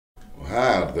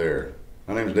out there?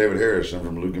 My name is David Harris. I'm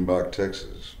from Luckenbach,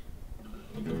 Texas.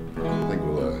 I think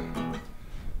we'll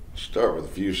start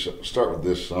with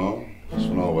this song. This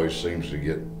one always seems to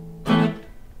get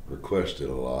requested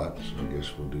a lot, so I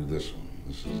guess we'll do this one.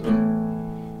 This is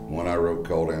one I wrote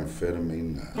called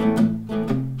Amphetamine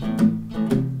Night.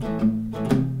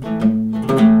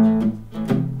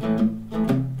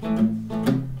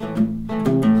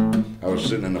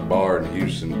 Sitting in a bar in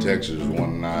Houston, Texas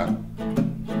one night.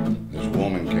 This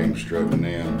woman came strutting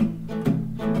in.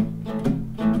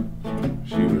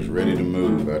 She was ready to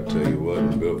move, I tell you what,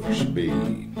 and built for speed.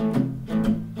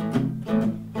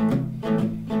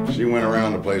 She went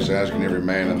around the place asking every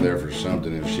man in there for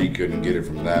something. If she couldn't get it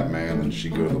from that man, then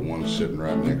she'd go to the one sitting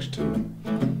right next to him.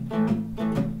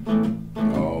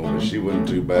 Oh, but she wasn't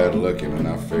too bad looking, and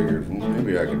I figured, well,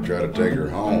 maybe I could try to take her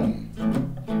home.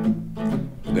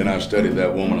 Then I studied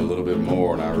that woman a little bit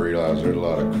more, and I realized there's a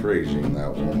lot of crazy in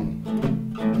that woman.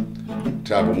 The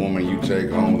type of woman you take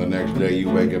home the next day, you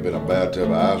wake up in a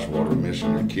bathtub of ice water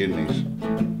missing your kidneys.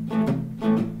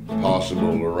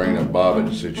 Possible Lorena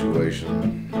Bobbitt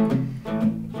situation.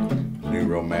 New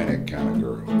romantic kind of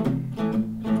girl.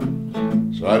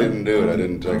 So I didn't do it. I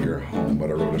didn't take her home, but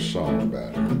I wrote a song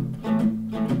about her.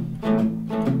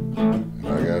 And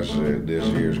like I said, this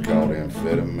here's called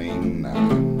Amphetamine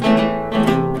Night.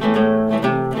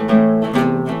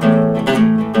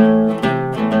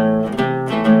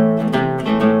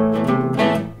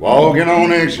 Walking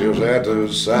on eggshells at the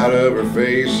side of her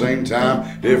face, same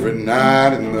time, different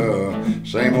night in the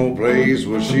same old place.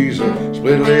 Well, she's a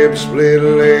split-lipped,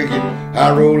 split-legged,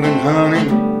 high-rolling honey.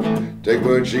 Take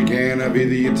what she can of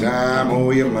either your time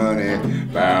or your money.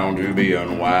 Bound to be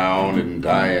unwound and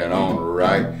dying on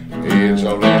right. It's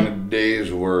all in a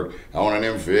day's work on an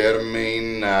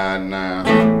amphetamine night now.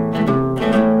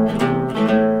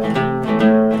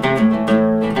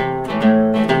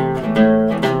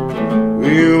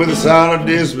 With a solid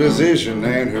disposition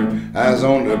and her eyes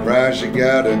on the prize, she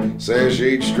got a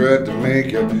sashayed strut to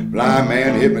make a blind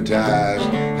man hypnotized.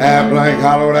 Half blank,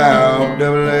 hollowed out,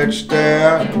 double-edged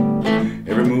stare.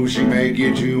 Every move she may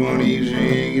get you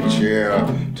uneasy in your chair.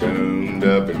 Tuned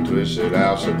up and twisted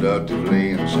out, seductively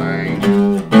insane.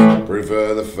 Proof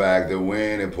of the fact that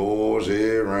when it pours,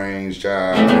 it rains,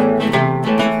 child.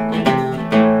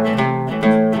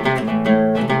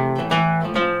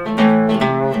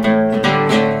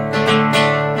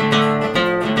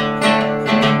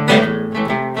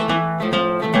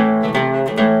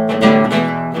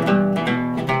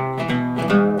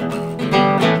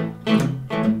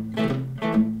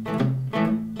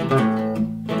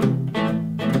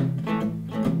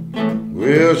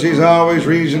 Well, she's always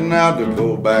reaching out to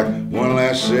pull back one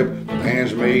last sip, with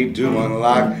hands made to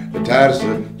unlock the tightest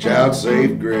of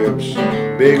child-safe grips.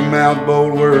 Big mouth,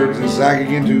 bold words, and psychic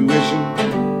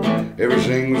intuition. Every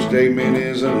single statement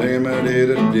is a limited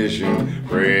edition.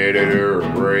 Predator or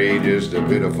prey, just a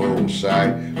pitiful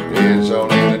sight. It's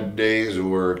all in a day's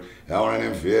work on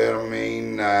an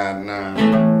amphetamine night now.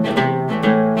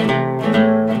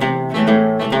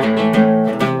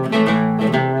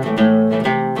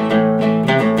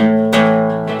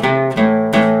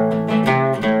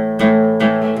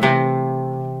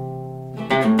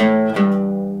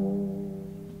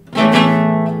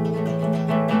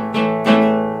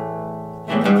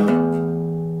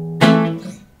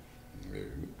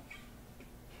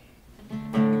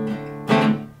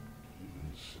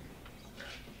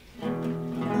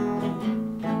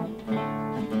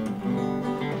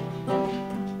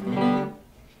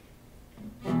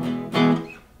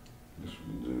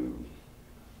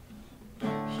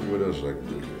 What else I can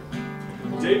do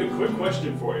here? David, quick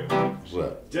question for you. What's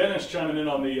that? Dennis chiming in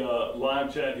on the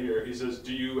live chat here. He says,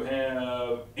 do you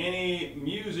have any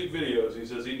music videos? He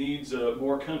says he needs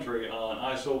more country on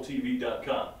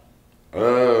isoultv.com.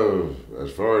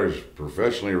 As far as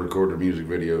professionally recorded music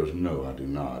videos, no, I do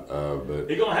not. But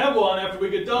you're gonna have one after we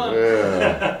get done.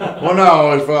 Yeah. Well,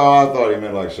 no, as far I thought he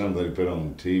meant like something to put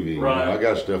on TV. Right. I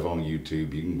got stuff on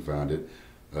YouTube. You can find it.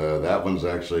 That one's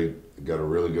actually got a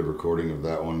really good recording of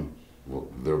that one. Well,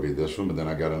 there'll be this one, but then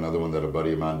I got another one that a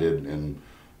buddy of mine did in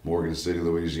Morgan City,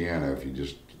 Louisiana. If you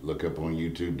just look up on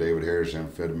YouTube, David Harris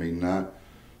Amphetamine Night,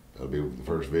 that'll be the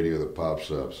first video that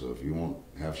pops up. So if you want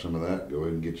to have some of that, go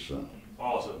ahead and get you some.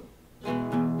 Awesome. All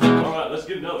right, let's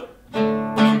get another. All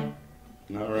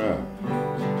right.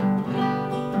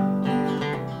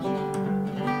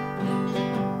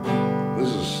 This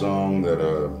is a song that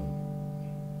is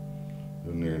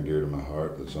near and dear to my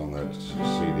heart. That's on that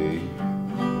CD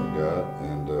I got,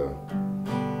 and for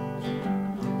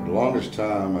the longest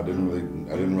time I didn't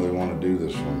really want to do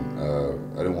this one.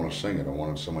 I didn't want to sing it. I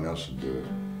wanted someone else to do it.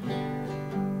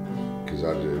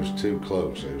 because it was too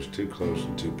close. It was too close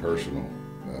and too personal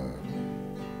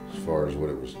as far as what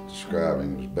it was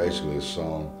describing. It was basically a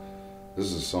song. This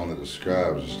is a song that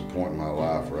describes just a point in my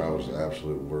life where I was the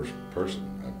absolute worst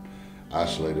person. I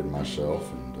isolated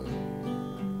myself and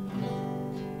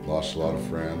lost a lot of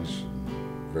friends.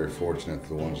 Very fortunate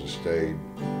the ones that stayed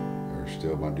are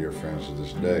still my dear friends to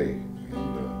this day.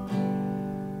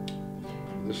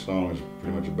 And this song is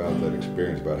pretty much about that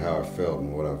experience, about how I felt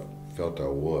and what I felt I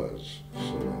was.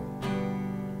 So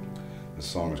this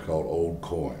song is called Old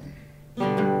Coin.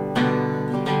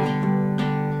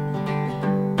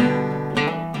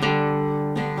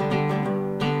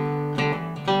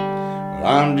 Well,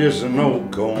 I'm just an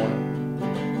old coin,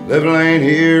 living laying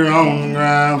here on the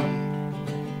ground.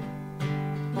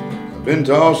 I've been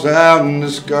tossed out and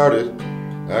discarded,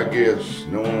 I guess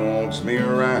no one wants me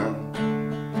around.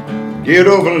 Get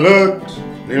overlooked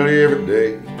nearly every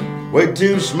day, way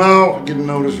too small to get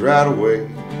noticed right away.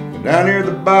 But down here at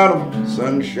the bottom,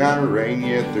 sunshine or rain,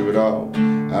 yet through it all,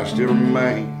 I still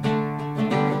remain.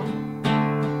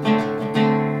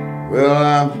 Well,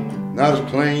 I'm not as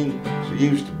clean as I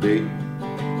used to be,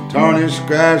 tarnished,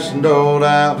 scratched, and doled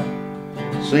out.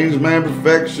 Seems my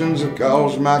imperfections have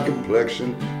caused my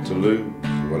complexion to lose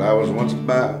what I was once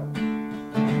about.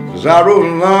 As I rode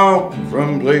along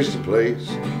from place to place,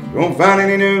 don't find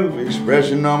any new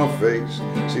expression on my face.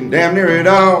 Seen damn near it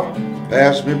all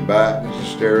pass me by as I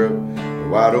stare up at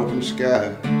wide open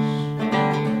skies.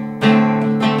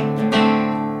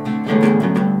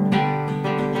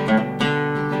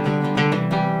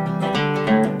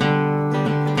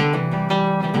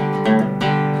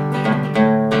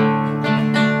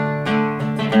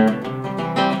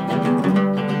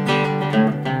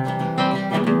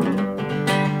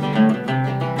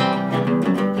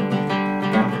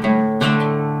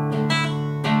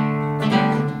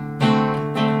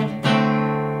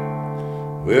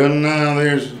 Well, now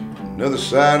there's another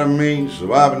side of me,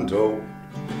 so I've been told.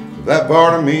 But that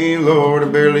part of me, Lord, I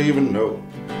barely even know.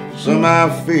 Somehow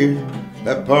I fear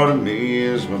that part of me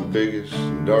is my biggest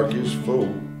and darkest foe.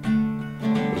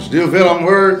 But I still feel I'm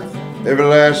worth every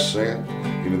last cent,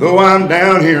 even though I'm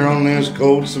down here on this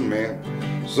cold cement.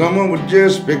 Someone would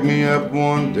just pick me up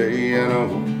one day, I know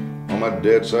all my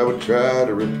debts I would try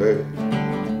to repay.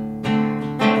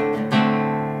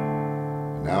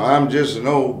 Now I'm just an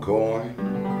old coin,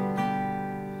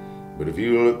 but if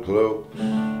you look close,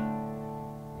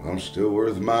 I'm still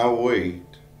worth my weight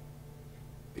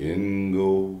in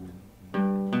gold.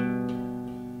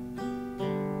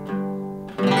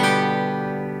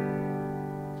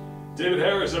 David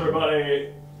Harris,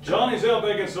 everybody. Johnny's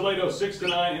Outback in Salado, 6 to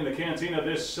 9 in the Cantina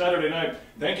this Saturday night.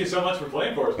 Thank you so much for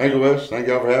playing for us. Thank you, Wes. Thank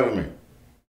y'all for having me.